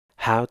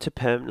How to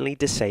permanently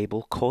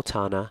disable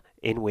Cortana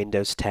in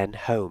Windows 10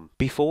 Home.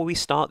 Before we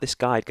start this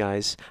guide,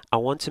 guys, I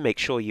want to make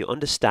sure you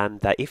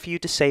understand that if you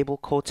disable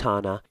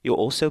Cortana, you'll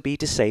also be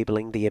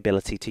disabling the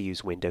ability to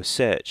use Windows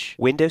Search.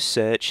 Windows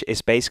Search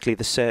is basically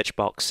the search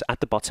box at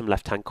the bottom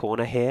left hand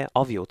corner here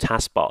of your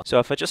taskbar. So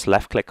if I just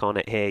left click on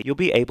it here, you'll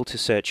be able to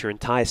search your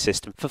entire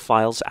system for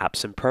files,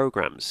 apps and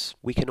programs.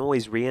 We can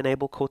always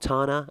re-enable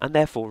Cortana and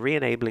therefore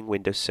re-enabling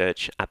Windows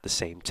Search at the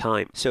same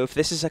time. So if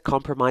this is a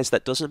compromise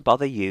that doesn't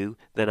bother you,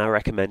 then I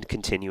recommend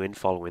continuing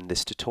following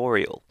this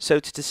tutorial. So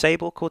to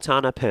disable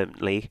Cortana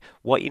permanently,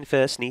 what you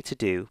first need to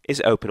do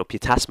is open up your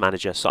Task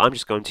Manager. So I'm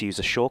just going to use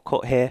a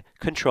shortcut here,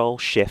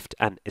 Ctrl+Shift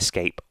and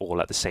Escape all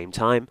at the same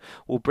time.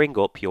 We'll bring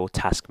up your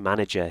Task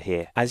Manager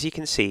here. As you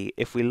can see,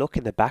 if we look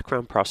in the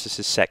background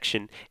processes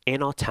section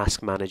in our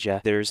Task Manager,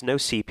 there is no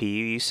CPU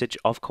usage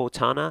of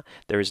Cortana,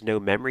 there is no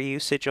memory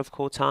usage of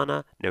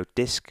Cortana, no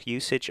disk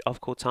usage of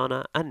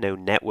Cortana, and no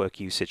network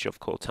usage of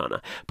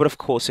Cortana. But of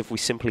course, if we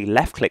simply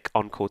left click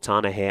on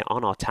Cortana here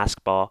on our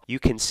taskbar, you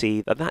can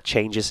see that that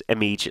changes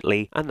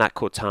immediately and that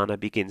Cortana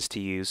begins to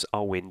use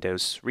our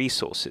Windows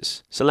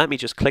resources. So let me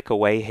just click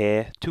away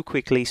here to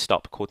quickly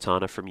stop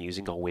Cortana from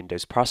using our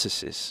Windows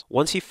processes.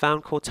 Once you've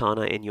found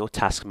Cortana in your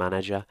Task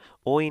Manager,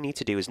 all you need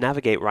to do is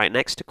navigate right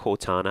next to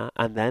Cortana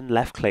and then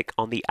left click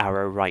on the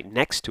arrow right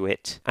next to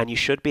it, and you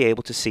should be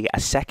able to see a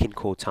second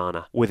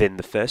Cortana within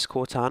the first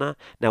Cortana.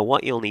 Now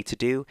what you'll need to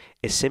do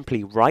is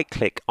simply right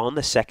click on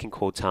the second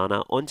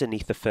Cortana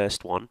underneath the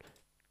first one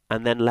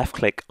and then left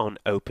click on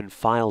Open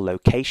File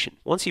Location.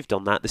 Once you've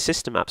done that, the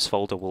System Apps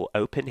folder will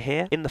open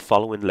here in the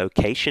following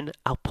location.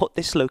 I'll put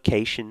this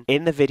location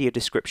in the video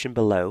description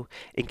below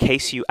in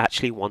case you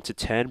actually want to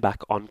turn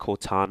back on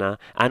Cortana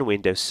and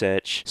Windows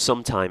Search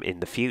sometime in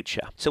the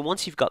future. So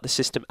once you've got the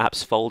System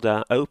Apps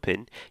folder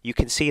open, you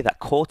can see that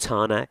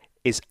Cortana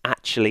is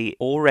actually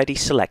already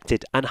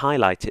selected and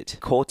highlighted.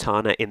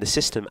 Cortana in the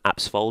System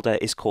Apps folder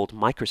is called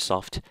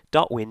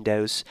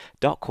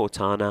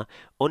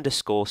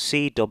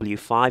Microsoft.Windows.Cortana_C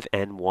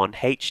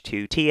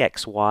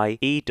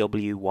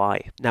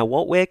W5N1H2TXYEWY. Now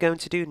what we're going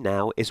to do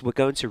now is we're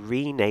going to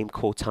rename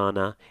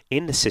Cortana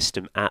in the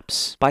System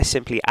Apps by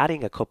simply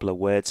adding a couple of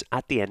words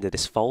at the end of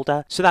this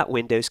folder so that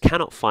Windows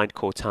cannot find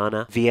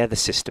Cortana via the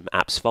System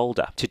Apps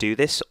folder. To do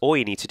this, all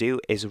you need to do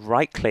is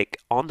right click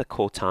on the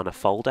Cortana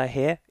folder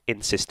here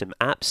in System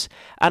Apps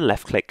and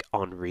left click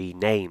on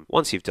Rename.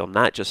 Once you've done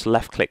that, just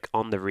left click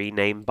on the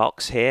rename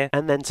box here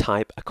and then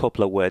type a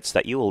couple of words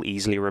that you will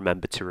easily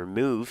remember to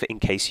remove in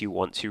case you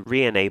want to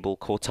re-enable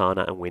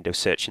Cortana and Windows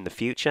Search in the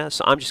future.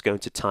 So I'm just going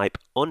to type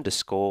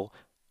 _OFF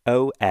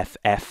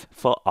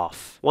for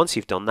off. Once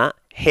you've done that,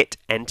 hit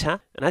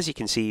enter, and as you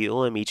can see,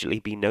 you'll immediately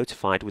be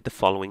notified with the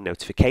following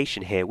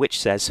notification here, which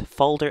says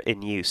folder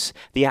in use.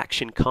 The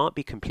action can't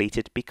be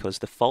completed because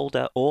the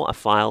folder or a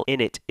file in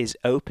it is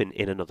open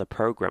in another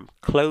program.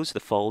 Close the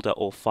folder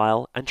or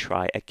file and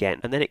try again.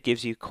 And then it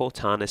gives you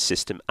Cortana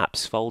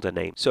SystemApps folder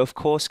name. So of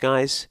course,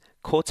 guys,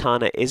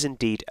 Cortana is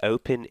indeed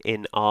open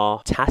in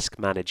our Task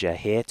Manager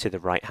here to the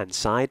right hand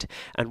side,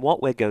 and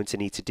what we're going to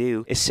need to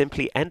do is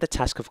simply end the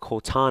task of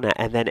Cortana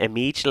and then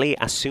immediately,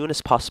 as soon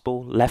as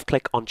possible, left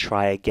click on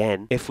try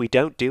again. If we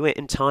don't do it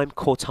in time,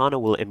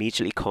 Cortana will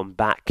immediately come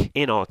back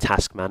in our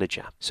Task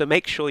Manager. So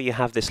make sure you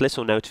have this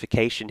little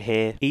notification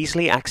here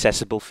easily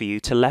accessible for you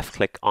to left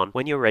click on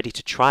when you're ready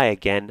to try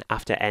again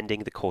after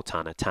ending the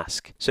Cortana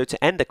task. So to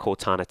end the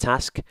Cortana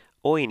task,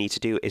 all you need to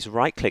do is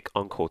right click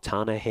on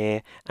Cortana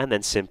here and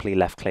then simply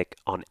left click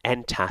on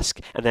End Task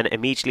and then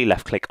immediately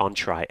left click on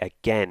Try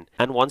Again.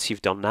 And once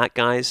you've done that,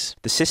 guys,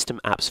 the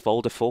System Apps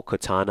folder for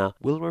Cortana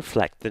will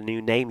reflect the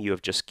new name you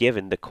have just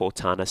given the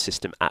Cortana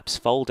System Apps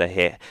folder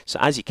here. So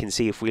as you can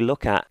see, if we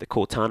look at the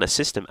Cortana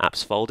System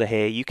Apps folder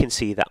here, you can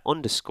see that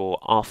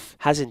 _off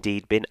has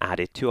indeed been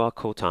added to our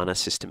Cortana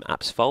System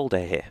Apps folder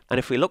here. And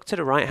if we look to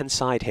the right hand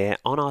side here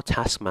on our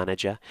Task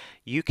Manager,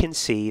 you can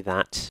see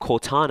that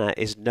Cortana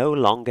is no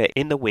longer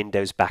in the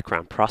Windows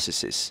background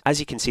processes. As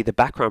you can see, the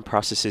background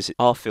processes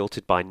are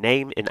filtered by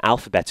name in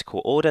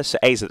alphabetical order, so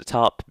A's at the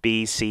top,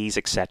 B's, C's,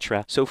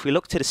 etc. So if we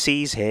look to the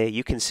C's here,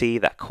 you can see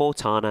that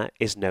Cortana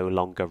is no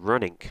longer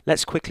running.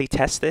 Let's quickly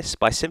test this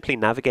by simply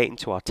navigating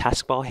to our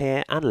taskbar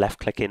here and left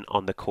clicking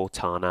on the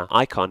Cortana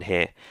icon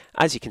here.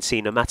 As you can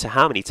see, no matter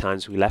how many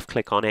times we left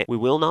click on it, we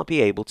will not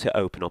be able to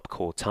open up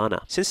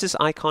Cortana. Since this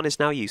icon is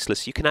now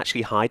useless, you can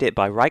actually hide it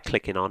by right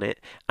clicking on it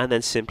and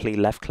then simply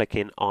left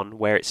clicking on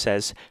where it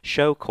says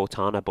Show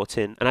Cortana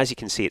button, and as you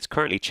can see, it's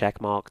currently check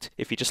marked.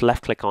 If you just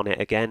left click on it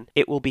again,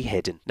 it will be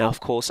hidden. Now of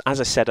course, as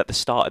I said at the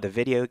start of the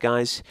video,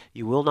 guys,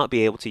 you will not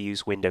be able to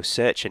use Windows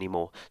Search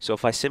anymore. So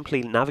if I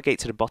simply navigate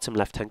to the bottom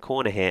left hand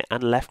corner here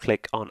and left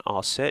click on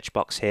our search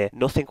box here,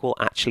 nothing will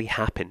actually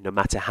happen no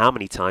matter how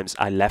many times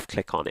I left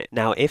click on it.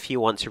 Now if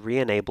you want to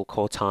re-enable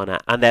Cortana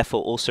and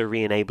therefore also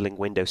re-enabling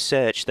Windows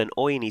Search, then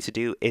all you need to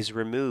do is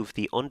remove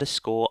the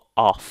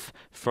 _off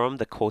from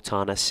the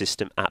Cortana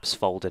System Apps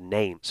folder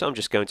name. So I'm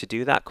just going to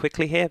do that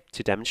quickly here. here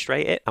to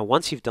demonstrate it. And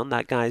once you've done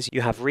that, guys,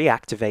 you have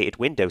reactivated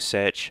Windows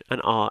Search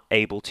and are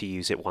able to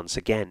use it once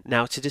again.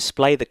 Now, to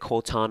display the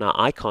Cortana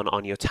icon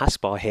on your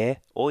taskbar here,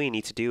 all you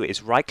need to do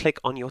is right click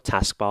on your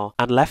taskbar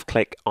and left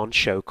click on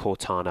Show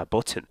Cortana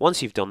button.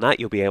 Once you've done that,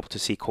 you'll be able to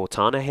see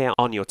Cortana here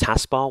on your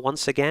taskbar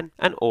once again,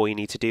 and all you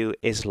need to do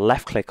is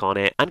left click on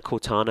it and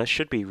Cortana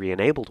should be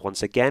re-enabled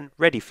once again,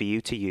 ready for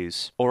you to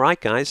use.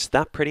 Alright guys,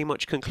 that pretty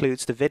much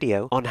concludes the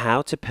video on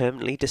how to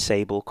permanently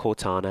disable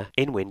Cortana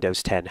in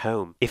Windows 10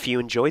 Home. If you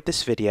enjoyed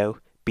this video,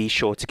 be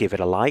sure to give it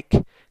a like,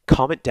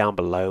 comment down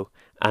below,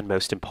 and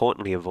most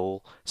importantly of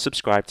all,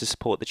 subscribe to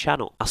support the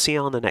channel. I'll see you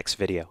on the next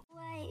video.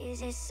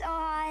 Is it so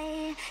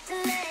hard to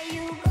let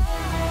you go?